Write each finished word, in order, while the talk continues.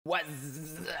What?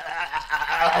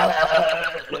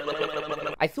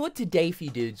 I thought today, for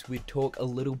you dudes, we'd talk a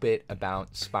little bit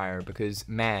about Spyro because,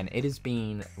 man, it has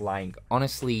been, like,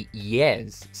 honestly,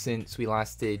 years since we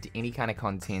last did any kind of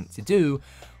content to do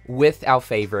with our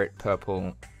favorite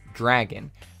purple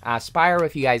dragon. Spyro,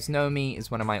 if you guys know me,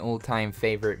 is one of my all-time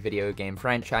favorite video game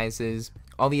franchises.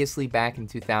 Obviously, back in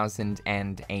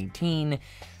 2018,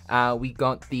 we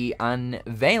got the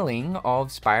unveiling of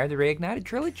Spyro the Reignited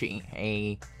Trilogy,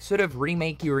 a sort of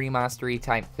remake-y, remastery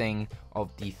type thing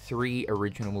of the 3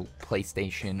 original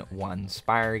PlayStation 1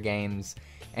 Spyro games,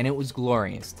 and it was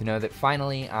glorious to know that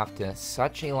finally, after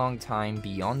such a long time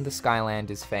beyond the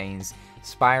Skylanders phase,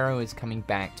 Spyro is coming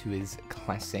back to his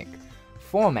classic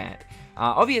format.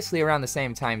 Obviously, around the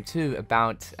same time too,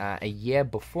 about a year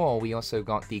before, we also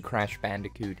got the Crash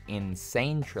Bandicoot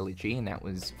Insane Trilogy, and that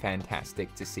was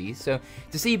fantastic to see. So,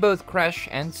 to see both Crash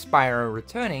and Spyro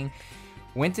returning,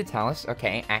 went to tell us,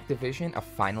 okay, Activision are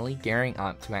finally gearing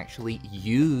up to actually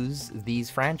use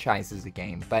these franchises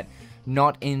again, but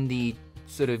not in the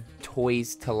sort of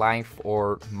toys to life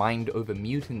or mind over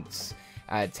mutants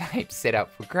type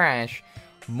setup for Crash,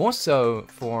 more so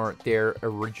for their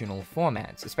original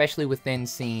formats, especially with then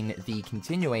seeing the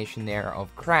continuation there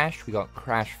of Crash. We got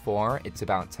Crash 4, It's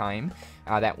About Time.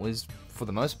 That was, for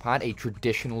the most part, a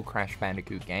traditional Crash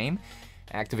Bandicoot game.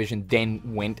 Activision then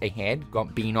went ahead,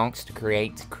 got Beanox to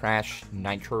create Crash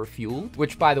Nitro Fueled,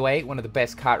 which, by the way, one of the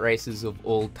best kart races of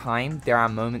all time. There are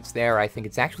moments there I think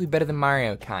it's actually better than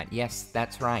Mario Kart. Yes,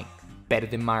 that's right, better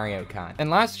than Mario Kart.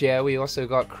 And last year, we also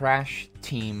got Crash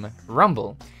Team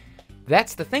Rumble.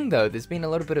 That's the thing though, there's been a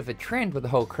little bit of a trend with the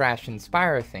whole Crash and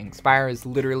Spyro thing. Spyro has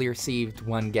literally received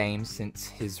one game since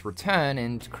his return,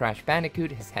 and Crash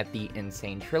Bandicoot has had the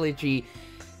Insane Trilogy,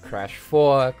 Crash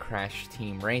 4, Crash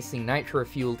Team Racing, Nitro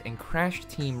Fueled, and Crash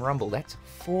Team Rumble. That's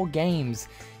 4 games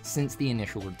since the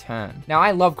initial return. Now, I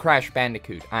love Crash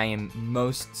Bandicoot. I am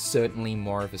most certainly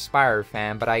more of a Spyro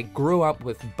fan, but I grew up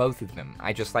with both of them.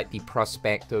 I just like the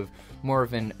prospect of more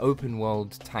of an open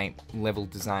world type level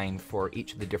design for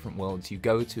each of the different worlds you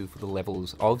go to for the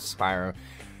levels of Spyro,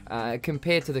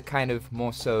 compared to the kind of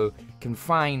more so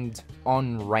confined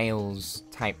on-rails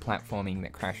type platforming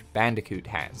that Crash Bandicoot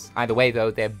has. Either way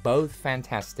though, they're both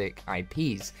fantastic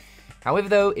IPs. However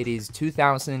though, it is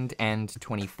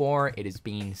 2024, it has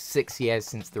been 6 years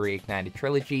since the Reignited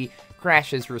Trilogy,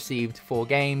 Crash has received 4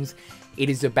 games, it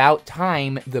is about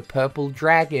time the Purple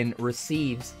Dragon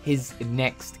receives his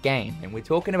next game. And we're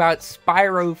talking about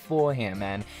Spyro for him,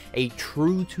 man. A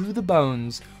true to the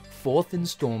bones 4th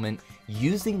installment,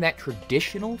 using that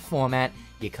traditional format.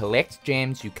 You collect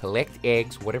gems, you collect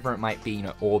eggs, whatever it might be, you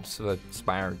know, orbs for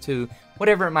Spyro 2,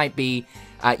 whatever it might be.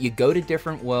 You go to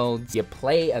different worlds, you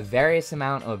play a various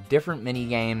amount of different mini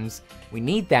games. We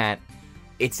need that.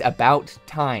 It's about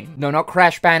time. No, not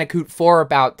Crash Bandicoot 4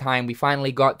 about time. We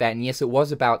finally got that, and yes, it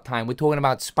was about time. We're talking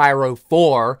about Spyro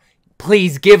 4.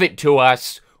 Please give it to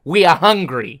us. We are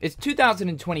hungry. It's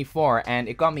 2024, and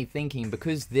it got me thinking,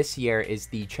 because this year is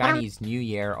the Chinese New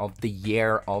Year of the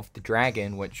Year of the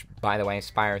Dragon, which, by the way,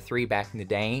 Spyro 3 back in the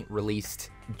day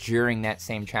released during that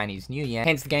same Chinese New Year.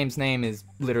 Hence, the game's name is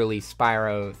literally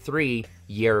Spyro 3,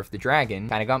 Year of the Dragon.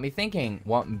 Kinda got me thinking,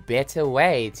 what better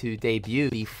way to debut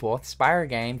the 4th Spyro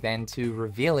game than to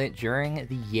reveal it during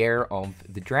the Year of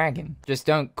the Dragon? Just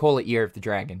don't call it Year of the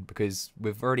Dragon, because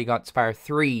we've already got Spyro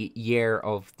 3, Year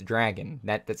of the Dragon.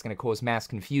 That's gonna cause mass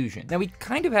confusion. Now, we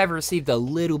kind of have received a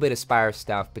little bit of Spyro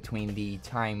stuff between the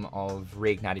time of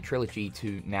Reignited Trilogy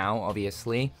to now,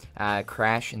 obviously.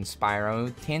 Crash and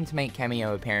Spyro tend to make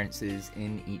cameo appearances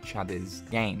in each other's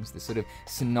games. They're sort of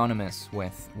synonymous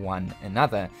with one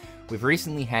another. We've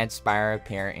recently had Spyro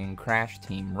appear in Crash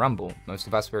Team Rumble. Most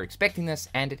of us were expecting this,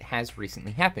 and it has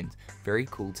recently happened. Very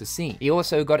cool to see. He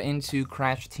also got into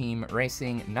Crash Team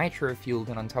Racing, Nitro Fueled,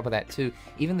 and on top of that too,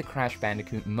 even the Crash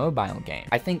Bandicoot mobile game.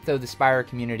 I think though the Spyro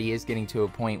community is getting to a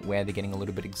point where they're getting a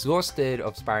little bit exhausted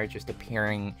of Spyro just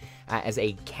appearing as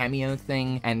a cameo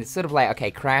thing, and it's sort of like, okay,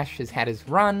 Crash has had his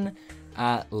run,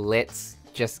 let's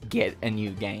just get a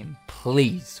new game,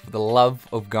 please, for the love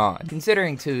of God.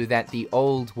 Considering too that the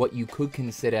old, what you could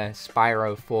consider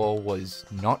Spyro 4 was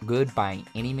not good by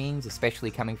any means,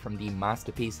 especially coming from the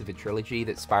masterpiece of a trilogy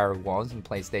that Spyro was in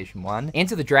PlayStation 1.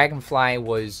 Enter the Dragonfly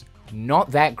was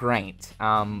not that great,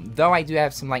 though I do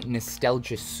have some like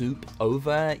nostalgia soup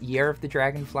over Year of the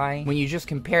Dragonfly. When you just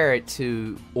compare it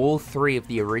to all 3 of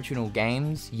the original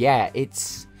games, yeah,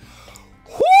 it's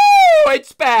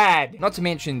it's bad! Not to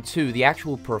mention, too, the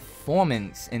actual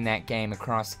performance in that game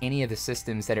across any of the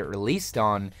systems that it released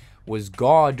on was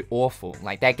god awful.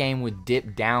 Like, that game would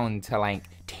dip down to like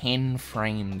 10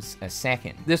 frames a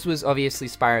second. This was obviously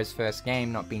Spyro's first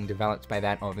game, not being developed by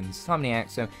that of Insomniac,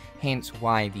 so hence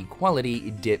why the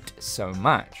quality dipped so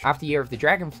much. After Year of the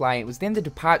Dragonfly, it was then the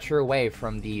departure away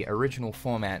from the original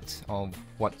format of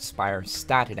what Spyro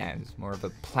started as, more of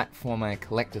a platformer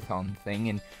collectathon thing,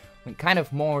 and went kind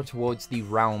of more towards the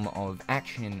realm of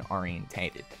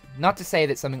action-orientated. Not to say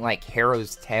that something like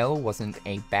Hero's Tail wasn't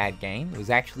a bad game, it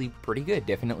was actually pretty good,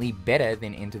 definitely better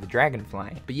than Enter the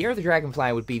Dragonfly. But Year of the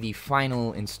Dragonfly would be the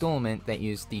final installment that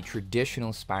used the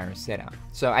traditional Spyro setup.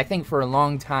 So I think for a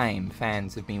long time,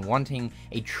 fans have been wanting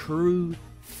a true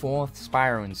fourth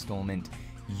Spyro installment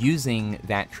using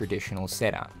that traditional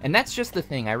setup. And that's just the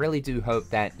thing, I really do hope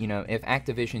that, you know, if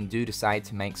Activision do decide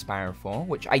to make Spyro 4,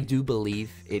 which I do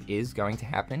believe it is going to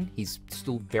happen, he's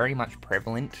still very much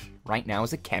prevalent right now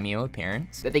as a cameo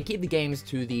appearance, that they keep the games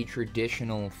to the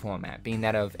traditional format, being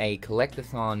that of a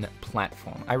collectathon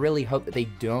platform. I really hope that they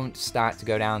don't start to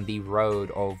go down the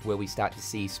road of where we start to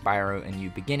see Spyro A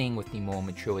New Beginning with the more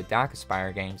mature, darker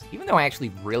Spyro games, even though I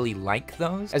actually really like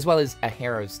those, as well as A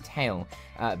Hero's Tail,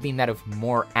 being that of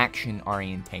more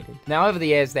action-orientated. Now, over the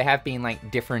years, there have been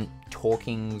like different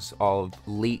talkings of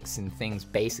leaks and things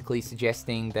basically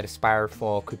suggesting that a Spyro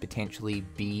 4 could potentially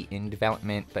be in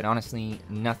development, but honestly,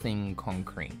 nothing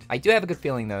concrete. I do have a good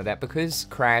feeling though that because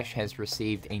Crash has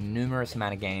received a numerous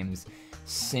amount of games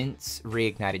since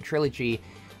Reignited Trilogy,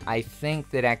 I think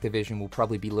that Activision will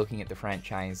probably be looking at the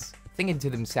franchise, thinking to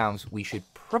themselves, we should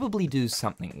probably do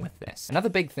something with this. Another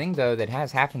big thing though that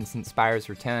has happened since Spyro's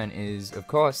return is, of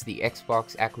course, the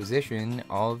Xbox acquisition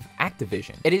of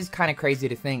Activision. It is kind of crazy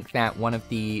to think that one of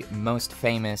the most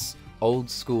famous old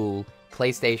school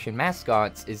PlayStation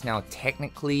mascots is now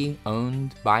technically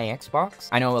owned by Xbox.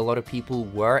 I know a lot of people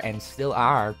were and still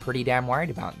are pretty damn worried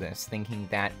about this, thinking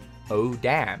that, oh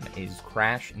damn, is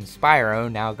Crash and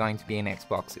Spyro now going to be an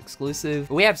Xbox exclusive?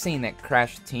 But we have seen that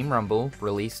Crash Team Rumble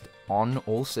released on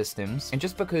all systems, and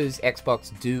just because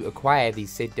Xbox do acquire these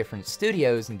said different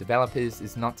studios and developers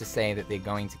is not to say that they're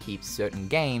going to keep certain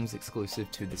games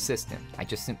exclusive to the system. I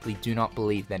just simply do not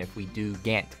believe that if we do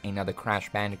get another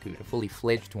Crash Bandicoot, a fully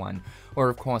fledged one, or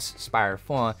of course Spyro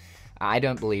 4, I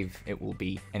don't believe it will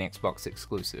be an Xbox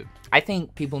exclusive. I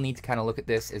think people need to kind of look at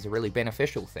this as a really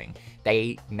beneficial thing.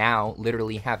 They now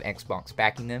literally have Xbox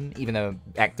backing them, even though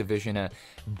Activision are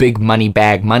big money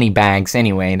bags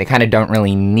anyway. They kind of don't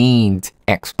really need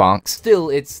Xbox. Still,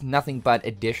 it's nothing but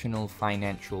additional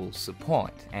financial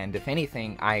support. And if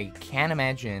anything, I can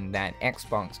imagine that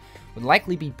Xbox would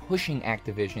likely be pushing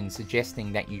Activision,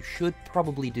 suggesting that you should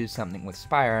probably do something with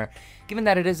Spyro, given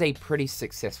that it is a pretty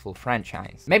successful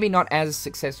franchise. Maybe not as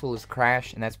successful as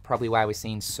Crash, and that's probably why we're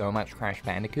seeing so much Crash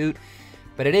Bandicoot,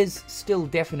 but it is still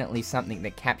definitely something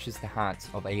that captures the hearts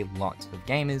of a lot of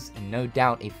gamers, and no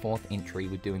doubt a fourth entry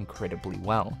would do incredibly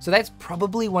well. So that's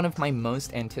probably one of my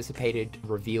most anticipated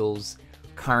reveals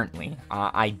currently.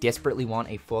 I desperately want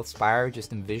a fourth Spyro,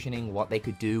 just envisioning what they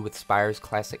could do with Spyro's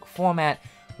classic format,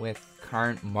 with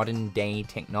current modern day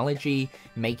technology,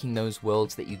 making those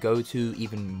worlds that you go to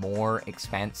even more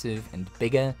expansive and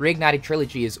bigger. Reignited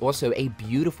Trilogy is also a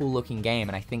beautiful looking game,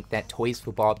 and I think that Toys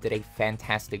for Bob did a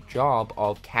fantastic job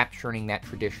of capturing that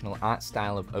traditional art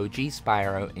style of OG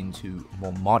Spyro into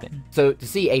more modern. So to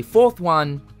see a fourth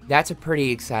one, that's a pretty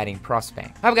exciting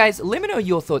prospect. However guys, let me know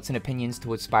your thoughts and opinions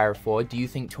towards Spyro 4. Do you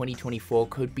think 2024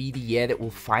 could be the year that will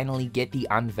finally get the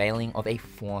unveiling of a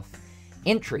fourth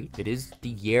entry? It is the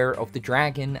Year of the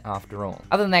Dragon after all.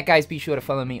 Other than that guys, be sure to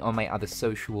follow me on my other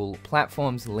social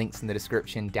platforms, links in the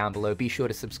description down below. Be sure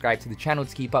to subscribe to the channel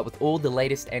to keep up with all the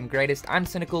latest and greatest. I'm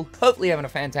Cynical, hopefully having a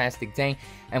fantastic day,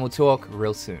 and we'll talk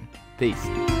real soon. Peace.